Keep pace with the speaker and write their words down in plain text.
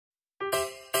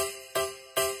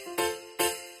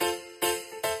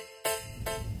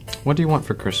What do you want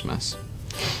for Christmas?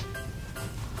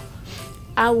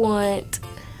 I want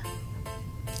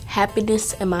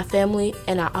happiness in my family,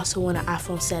 and I also want an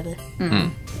iPhone 7.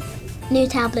 New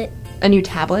tablet. A new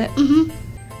tablet?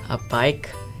 A bike.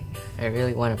 I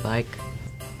really want a bike.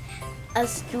 A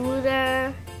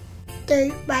scooter.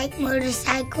 Dirt bike,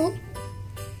 motorcycle.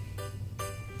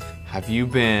 Have you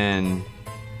been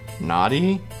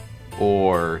naughty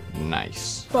or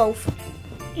nice? Both.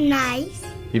 Nice.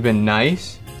 You've been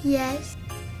nice? Yes.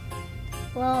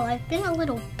 Well, I've been a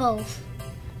little both.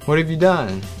 What have you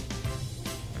done?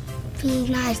 Be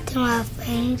nice to my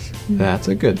friends. That's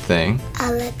a good thing.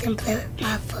 I let them play with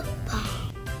my football.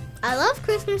 I love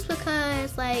Christmas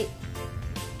because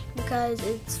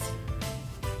it's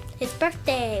his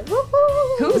birthday.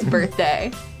 Woohoo! Whose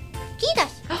birthday?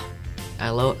 Gita's. I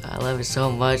love it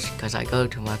so much because I go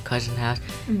to my cousin's house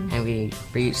and we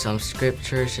read some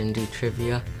scriptures and do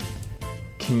trivia.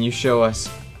 Can you show us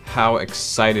how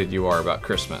excited you are about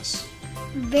Christmas?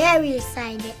 Very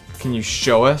excited. Can you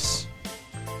show us?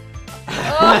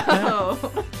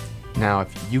 Oh. Now,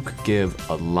 if you could give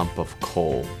a lump of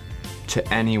coal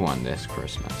to anyone this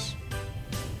Christmas,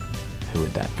 who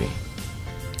would that be?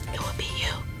 It would be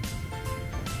you.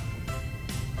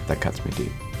 That cuts me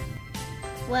deep.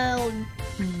 Well,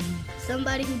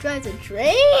 somebody who drives a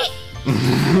train?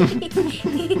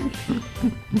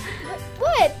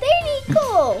 What? They need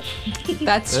coal.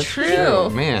 That's true.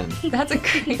 Man. That's a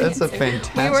great That's a answer.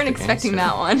 fantastic We weren't expecting answer.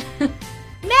 that one.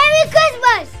 Merry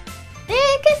Christmas!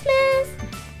 Merry Christmas!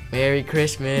 Merry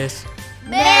Christmas!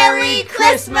 Merry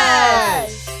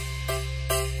Christmas!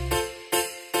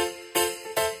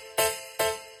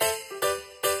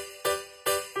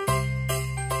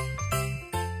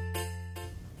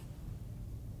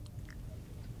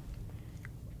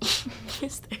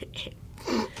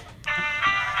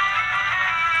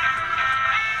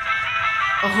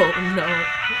 Oh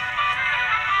no.